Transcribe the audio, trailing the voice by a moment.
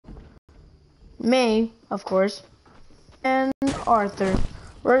Me, of course, and Arthur.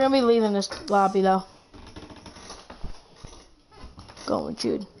 We're gonna be leaving this lobby though. Going with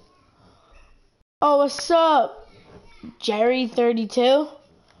Jude. Oh, what's up, Jerry32?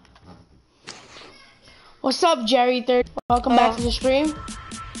 What's up, Jerry30? Welcome back to the stream.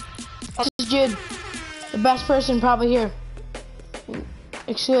 This is Jude, the best person probably here,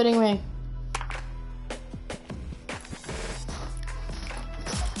 excluding me.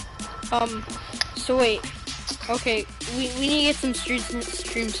 So wait. Okay, we need to get some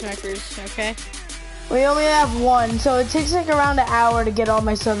stream snipers, okay? We only have one, so it takes like around an hour to get all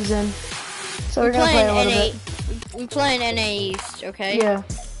my subs in. So we're gonna play a little bit. We play in NA East, okay? Yeah.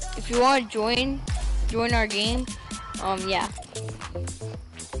 If you want to join our game, yeah.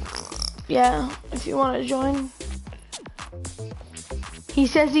 Yeah, if you want to join. He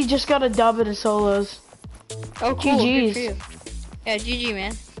says he just got a dub at his solos. Oh, cool. GG's. Good for you. Yeah, GG,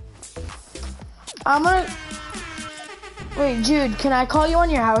 man. I'm gonna... Wait, Jude, can I call you on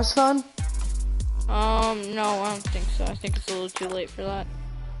your house phone? No, I don't think so. I think it's a little too late for that.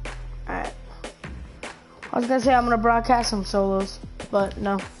 Alright. I was gonna say I'm gonna broadcast some solos, but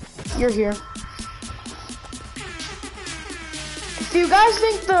no. You're here. If you guys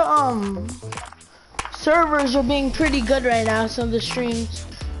think the, servers are being pretty good right now, so the streams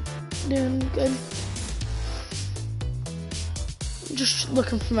doing good. Just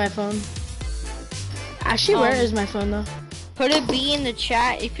looking for my phone. Actually, where is my phone though? Put a B in the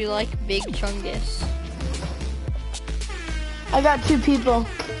chat if you like Big Chungus. I got 2 people.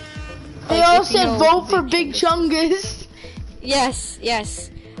 They all said vote for Big Chungus. Yes, yes.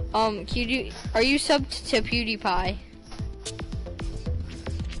 Are you subbed to PewDiePie?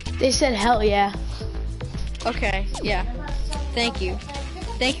 They said hell yeah. Okay, yeah. Thank you.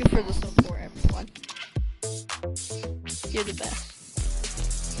 Thank you for the support, everyone. You're the best.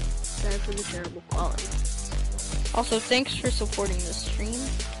 Sorry for the terrible quality. Also, thanks for supporting the stream.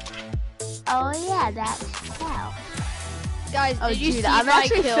 Oh yeah, that's wow. Guys, did you see I'm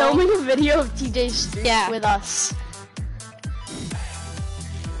actually filming a video of TJ's stream with us.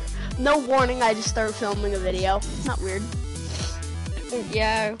 No warning, I just started filming a video. Not weird.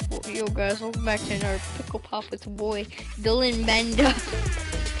 Yeah, yo guys, welcome back to another Pickle Pop with the boy, Dylan Benda.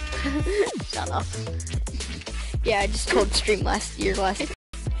 Shut up. Yeah, I just told stream last year.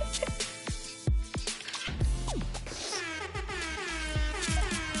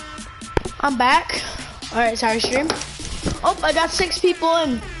 I'm back. Alright, sorry stream. Oh, I got 6 people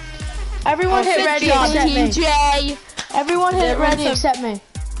in. Everyone hit ready except me. Everyone hit ready except me.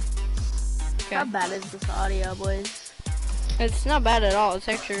 Okay. How bad is this audio, boys? It's not bad at all. It's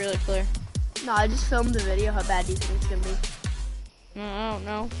actually really clear. No, I just filmed the video. How bad do you think it's gonna be? I don't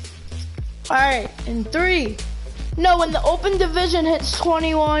know. Alright, in 3. No, when the open division hits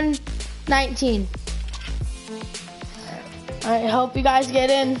 21-19. Alright, hope you guys get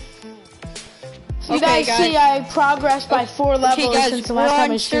in. You guys see I progressed by 4 levels since the last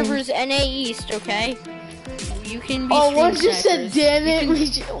time I streamed. Servers NA East, okay? You can be one just said, damn it,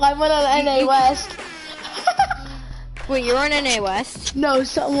 I went on NA West. Wait, you're on NA West? No,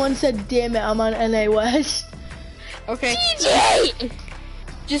 someone said, damn it, I'm on NA West. Okay. TJ!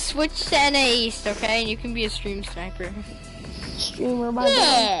 Just switch to NA East, okay? And you can be a stream sniper. Streamer, by the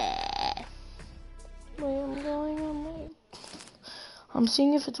way. I'm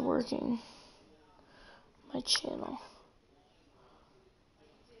seeing if it's working. My channel.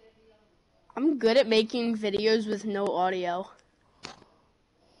 I'm good at making videos with no audio.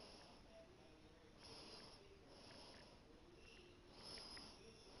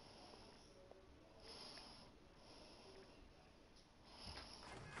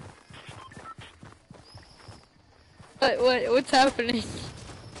 What's happening?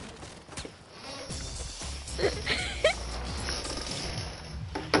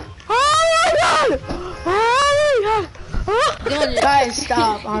 Oh my god! Oh my god! Guys,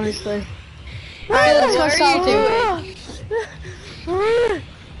 stop, honestly. Alright, let's go solve it.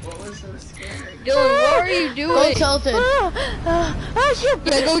 Dylan, what are you doing? Go tilted. Yeah,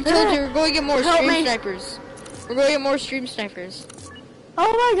 go tilted. We're going to get more stream snipers. We're going to get more stream snipers.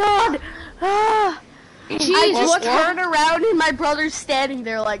 Oh my god! Jeez, I just turned around and my brother's standing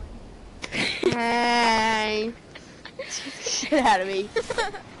there like, hey. Shit out of me.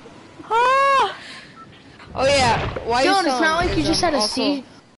 Oh yeah, why Dylan, it's not like you just had a C.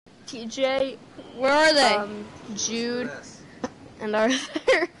 TJ, where are they? Jude and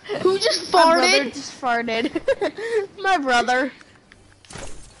Arthur. Who just farted? My brother just farted. My brother.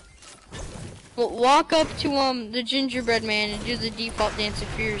 Walk up to the gingerbread man and do the default dance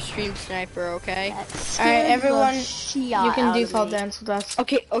if you're a stream sniper, okay? Alright, everyone, you can default dance with us.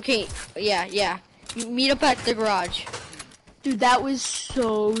 Okay, yeah. Meet up at the garage. Dude, that was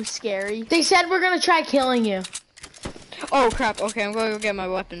so scary. They said we're gonna try killing you. Oh crap, okay, I'm gonna go get my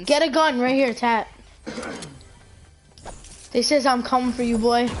weapons. Get a gun right here, Tat. They says I'm coming for you,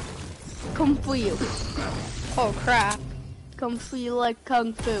 boy. Come for you. Oh crap. Come for you like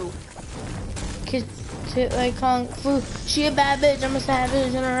Kung Fu. Kids sit like Kung Fu. She a bad bitch, I'm a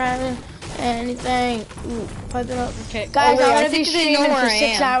savage and a rabbit. Anything. Ooh, pipe it up. Okay. Guys, wait, I'm I gonna be think they know streaming where for I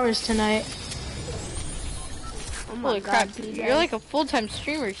 6 am. hours tonight. Oh my Holy God, crap, TJ. you're like a full-time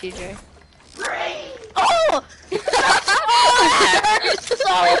streamer, TJ. Oh!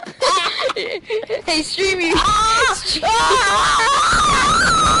 Sorry. Hey, stream you.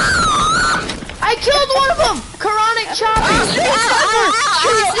 I killed one of them! Coronic chopper!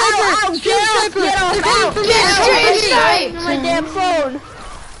 Stream sniper! My damn phone.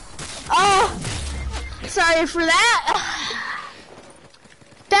 Oh! Sorry for that.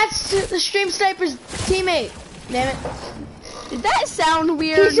 That's the stream sniper's teammate. Damn it. Did that sound He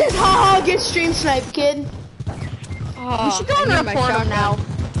weird? says, haha, get stream sniped, kid. Oh, We should go and report him now.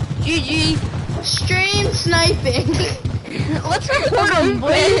 GG. Stream sniping. Let's report him,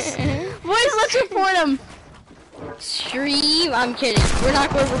 boys. Boys, let's report him. Stream? I'm kidding. We're not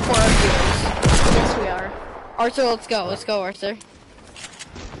going to report our viewers. Yes, we are. Arthur, let's go. Let's go, Arthur.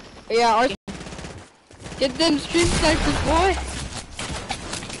 Yeah, Arthur. Get them stream snipers, boy.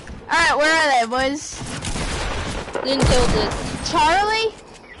 Alright, where are they, boys? Then killed it. Charlie?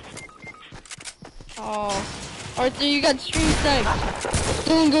 Oh. Arthur, you got stream sniped.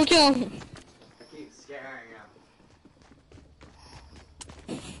 Go and go kill him.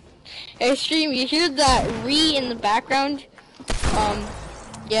 Hey, stream, you hear that re in the background?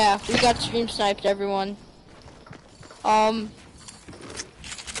 Yeah, we got stream sniped, everyone.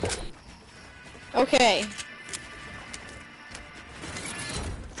 Okay.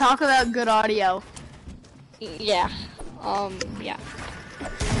 Talk about good audio. Yeah. Yeah.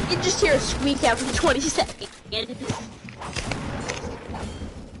 You just hear a squeak after 20 seconds.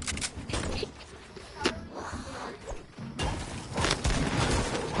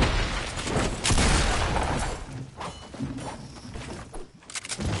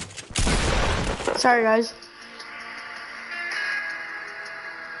 Sorry, guys.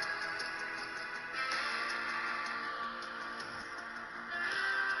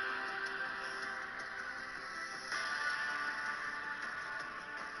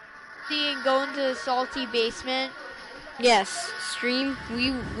 And go into the salty basement. Yes, stream.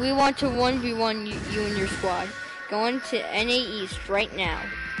 We want to 1v1 you and your squad. Go into NA East right now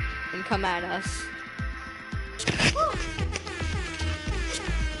and come at us.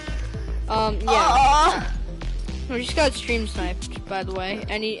 Yeah. We just got stream sniped, by the way.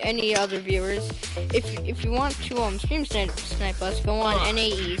 Any other viewers? If you want to stream snipe us, go on NA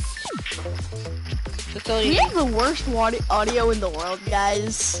East. That's all you We need. have the worst audio in the world,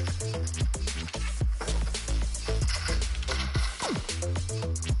 guys.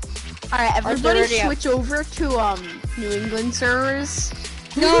 Alright, everybody already up. switch over to New England servers.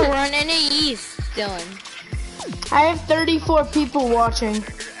 No, we're on NA East, Dylan. I have 34 people watching.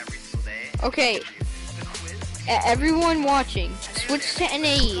 Okay. Everyone watching, switch to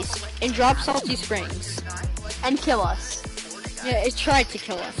NA East and drop Salty Springs. And kill us. Yeah, it tried to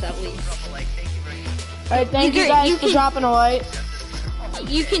kill us at least. Alright, thank you Either guys you for can- dropping a light.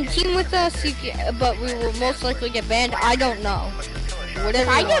 You can team with us, but we will most likely get banned. I don't know. Whatever. If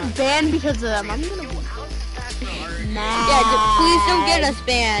I you get want. banned because of them, I'm gonna be mad. Yeah, please don't get us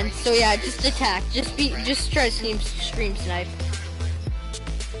banned. So yeah, just attack. Just try to stream snipe.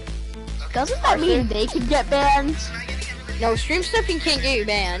 Doesn't that mean they could get banned? No, stream sniping can't get you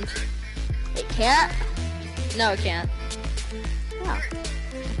banned. It can't? No, it can't. Oh.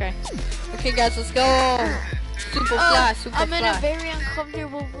 Okay. Okay, guys, let's go. Super flash, super I'm in a flash. very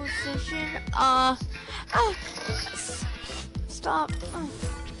uncomfortable position. Stop.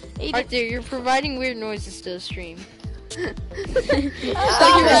 Aiden. Arthur, you're providing weird noises to the stream. I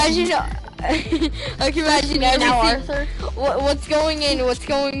Stop can it. imagine. I can imagine Now, everything. Arthur. What's going in? What's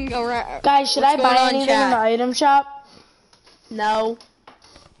going around? Guys, should What's I going buy on, anything chat? in the item shop? No.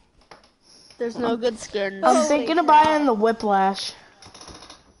 There's no good skins. I'm thinking of buying the Whiplash.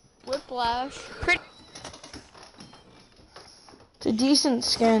 Whiplash. It's a decent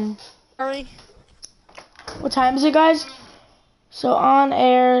skin. Sorry. What time is it, guys? So on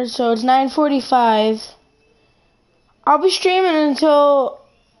air, so it's 9:45. I'll be streaming until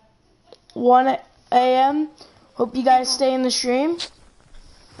 1 a.m. Hope you guys stay in the stream.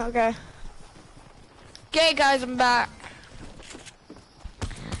 Okay. Okay, guys, I'm back.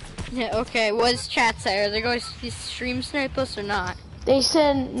 Yeah, okay, what's chat say? Are they going to stream snipe us or not? They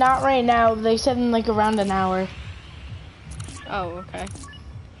said not right now. They said in like around an hour. Oh, okay.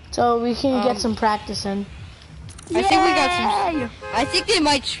 So we can get some practice in. I think we got some. I think they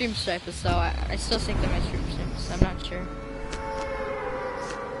might stream snipe us, though. I still think they might stream snipe us. I'm not sure.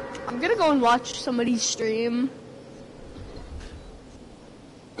 I'm gonna go and watch somebody's stream.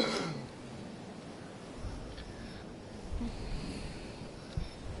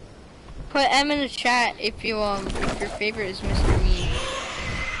 Put M in the chat if you if your favorite is Mr. Me.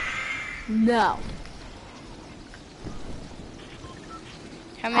 No.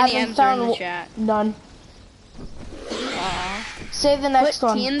 How many M's are in the chat? None. Say the next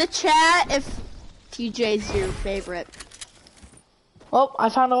one. Put T in the chat if TJ's your favorite. Oh, I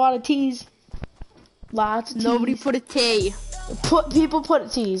found a lot of T's. Lots of T's. Nobody put a T. People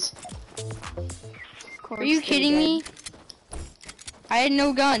put T's. Are you kidding me? I had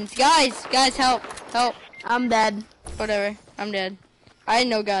no guns. Guys, help. I'm dead. Whatever, I'm dead. I had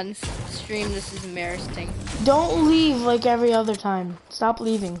no guns. Stream, this is embarrassing. Don't leave like every other time. Stop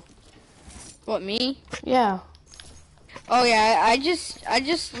leaving. What, me? Yeah. Oh yeah, I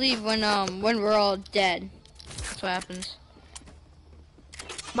just leave when we're all dead. That's what happens.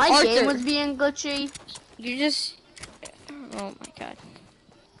 My Arthur. game was being glitchy. You just... Oh my god.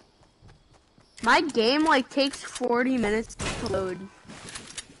 My game like takes 40 minutes to load.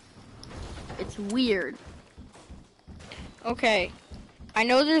 It's weird. Okay. I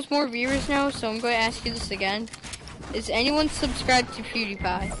know there's more viewers now, so I'm going to ask you this again. Is anyone subscribed to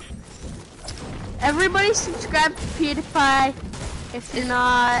PewDiePie? Everybody subscribe to PewDiePie. If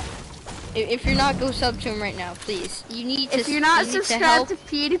you're not, go sub to him right now, please. You need to. If you're not subscribed to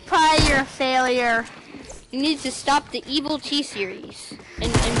PewDiePie, you're a failure. You need to stop the evil T-series,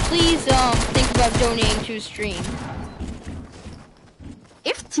 and please think about donating to his stream.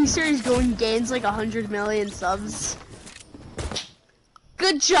 If T-series going gains like 100 million subs,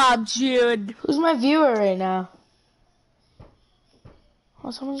 good job, Jude. Who's my viewer right now?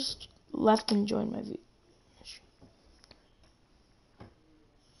 Oh, someone just left and joined my view.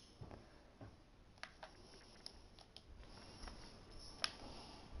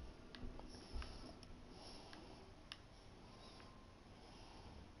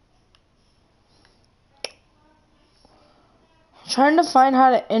 Trying to find how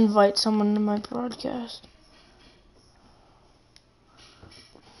to invite someone to my broadcast.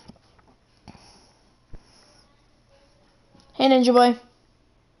 Hey, Ninja Boy.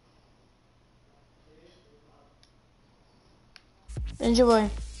 Ninja Boy.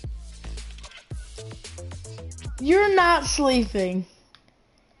 You're not sleeping.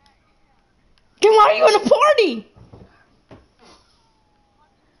 Then why are you in a party?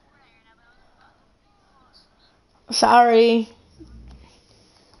 Sorry.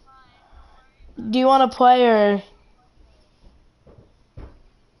 Do you want to play or?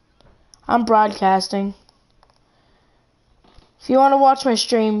 I'm broadcasting. If you want to watch my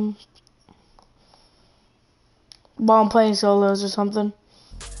stream while I'm playing solos or something.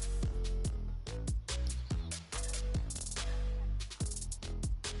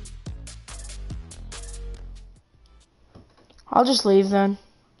 I'll just leave then.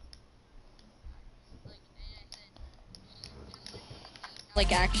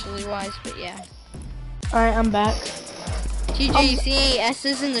 Like actually wise, but yeah. Alright, I'm back. TJ, you see any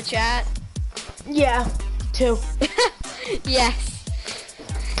S's in the chat? Yeah, 2. Yes.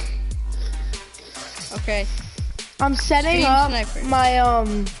 Okay. I'm setting Stream up sniper.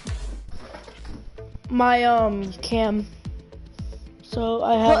 my cam. So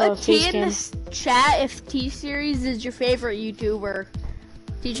I have Put a a T face in cam. this chat if T-series is your favorite YouTuber.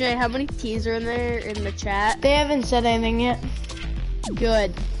 TJ, how many T's are in there in the chat? They haven't said anything yet.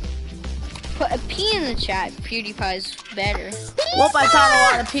 Good. Put a P in the chat. PewDiePie's better. Whoop, I found a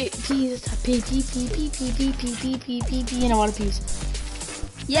lot of P's. P, and a lot of P's.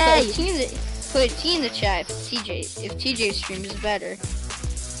 Yay! Put a T in the chat if TJ stream is better.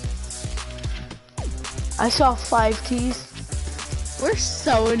 I saw 5 T's. We're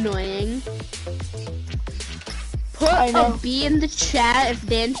so annoying. Put I know. a B in the chat if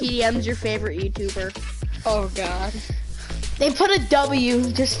Dan TDM's your favorite YouTuber. Oh god. They put a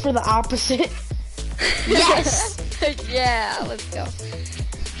W just for the opposite. Yes! Yeah, let's go.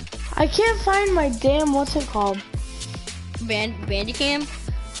 I can't find my damn, what's it called? Bandicam?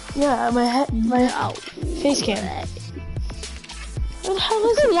 Yeah, my face cam. What the hell is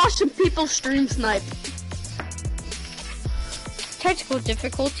Let's it? go watch some people stream snipe. Technical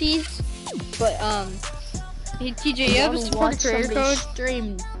difficulties, but hey TJ, you have a support creator code?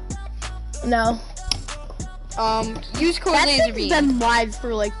 Stream. No. Use code That laser thing's beam. been live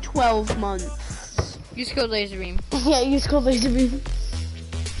for like 12 months. Use code laser beam. Yeah, use code laser beam.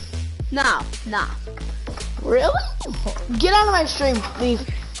 Nah. Really? Get out of my stream. Leave.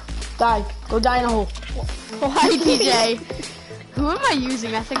 Die. Go die in a hole. Why, DJ? Who am I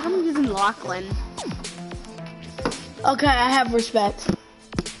using? I think I'm using Lachlan. Okay, I have respect.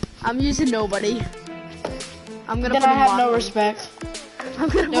 I'm using nobody. I'm gonna Then put I in have Lachlan. no respect. I'm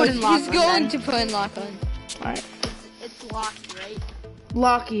gonna No, put in he's Lachlan. going then. to put in Lachlan. Alright. It's Locky, right?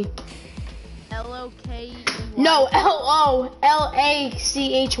 Locky. L-O-K-E-Y. No, Lolachy.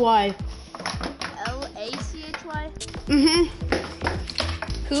 L-A-C-H-Y? Mm-hmm.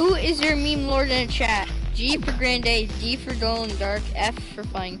 Who is your meme lord in the chat? G for Grande, D for Dull and Dark, F for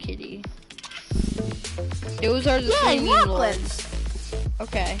Flying Kitty. Those are the three meme Lachlan. lords.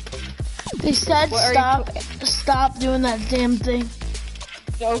 Okay. They said What are you stop doing that damn thing.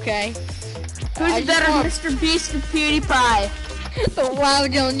 Okay. Who's better, Mr. Beast or PewDiePie? Oh, wow,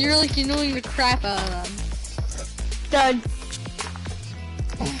 Dylan, you're like annoying the crap out of them. Done.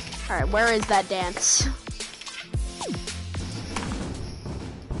 Alright, where is that dance?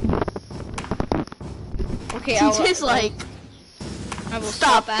 Okay, TJ's like, I will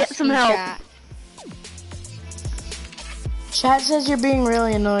stop, stop get some asking help. chat. Chat says you're being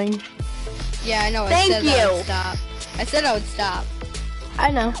really annoying. Yeah, I know. Thank I said I you. would stop. I said I would stop. I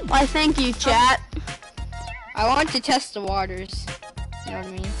know. why thank you, chat. I want to test the waters. You know what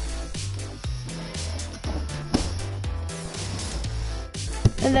I mean?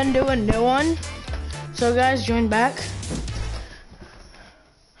 And then do a new one. So guys, join back.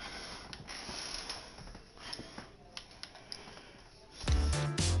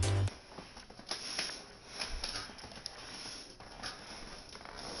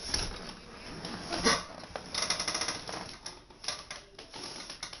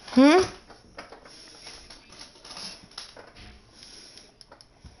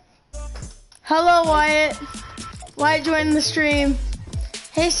 Hello, Wyatt. Wyatt joined the stream.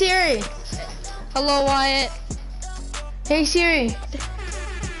 Hey Siri. Hello, Wyatt. Hey Siri.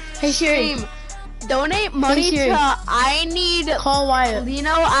 Hey Siri. Stream. Donate money Siri. to I need Call Wyatt.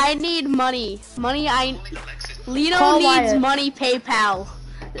 Lino, I need money. Lino Call needs Wyatt. money PayPal.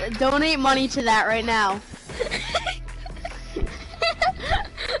 Donate money to that right now.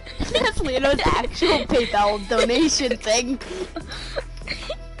 That's Lino's actual PayPal donation thing.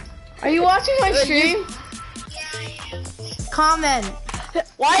 Are you watching my stream? Comment.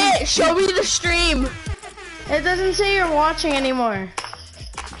 Wyatt, show me the stream. It doesn't say you're watching anymore.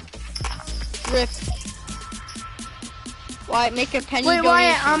 Rip. Wyatt, make a penny Wait, donation.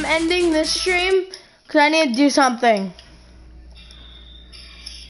 Wyatt, I'm ending this stream because I need to do something.